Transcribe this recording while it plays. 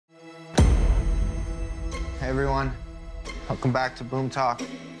Hey everyone, welcome back to Boom Talk.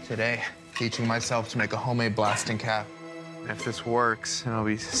 Today, teaching myself to make a homemade blasting cap. And if this works, it'll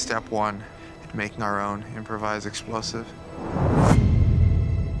be step one in making our own improvised explosive.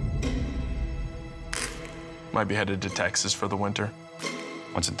 Might be headed to Texas for the winter.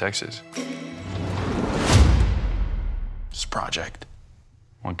 What's in Texas? Just a project.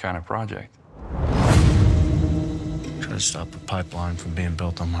 What kind of project? Try to stop a pipeline from being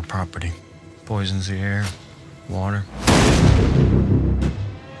built on my property. Poisons the air, water.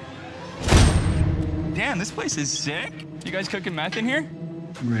 Damn, this place is sick. You guys cooking meth in here?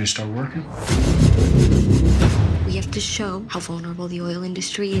 You ready to start working? We have to show how vulnerable the oil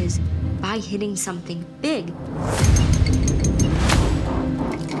industry is by hitting something big.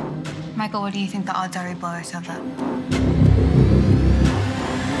 Michael, what do you think the odds are we blow ourselves up?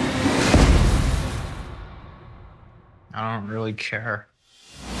 I don't really care.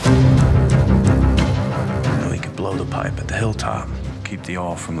 We could blow the pipe at the hilltop, keep the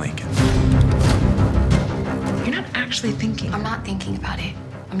oil from leaking. You're not actually thinking. I'm not thinking about it.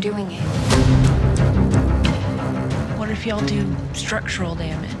 I'm doing it. What if y'all do structural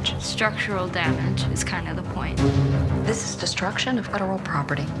damage? Structural damage is kind of the point. This is destruction of federal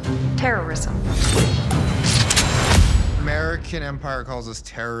property. Terrorism. American Empire calls us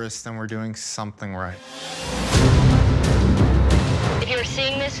terrorists, and we're doing something right. If you're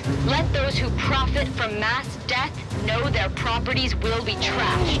seeing this, let those who profit from mass death know their properties will be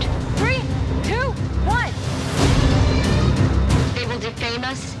trashed. 3, 2, 1. They will defame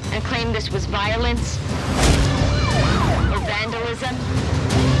us and claim this was violence or vandalism,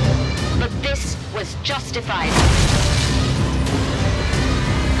 but this was justified.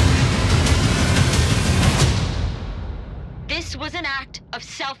 This was an act of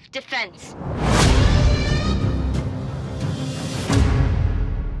self-defense.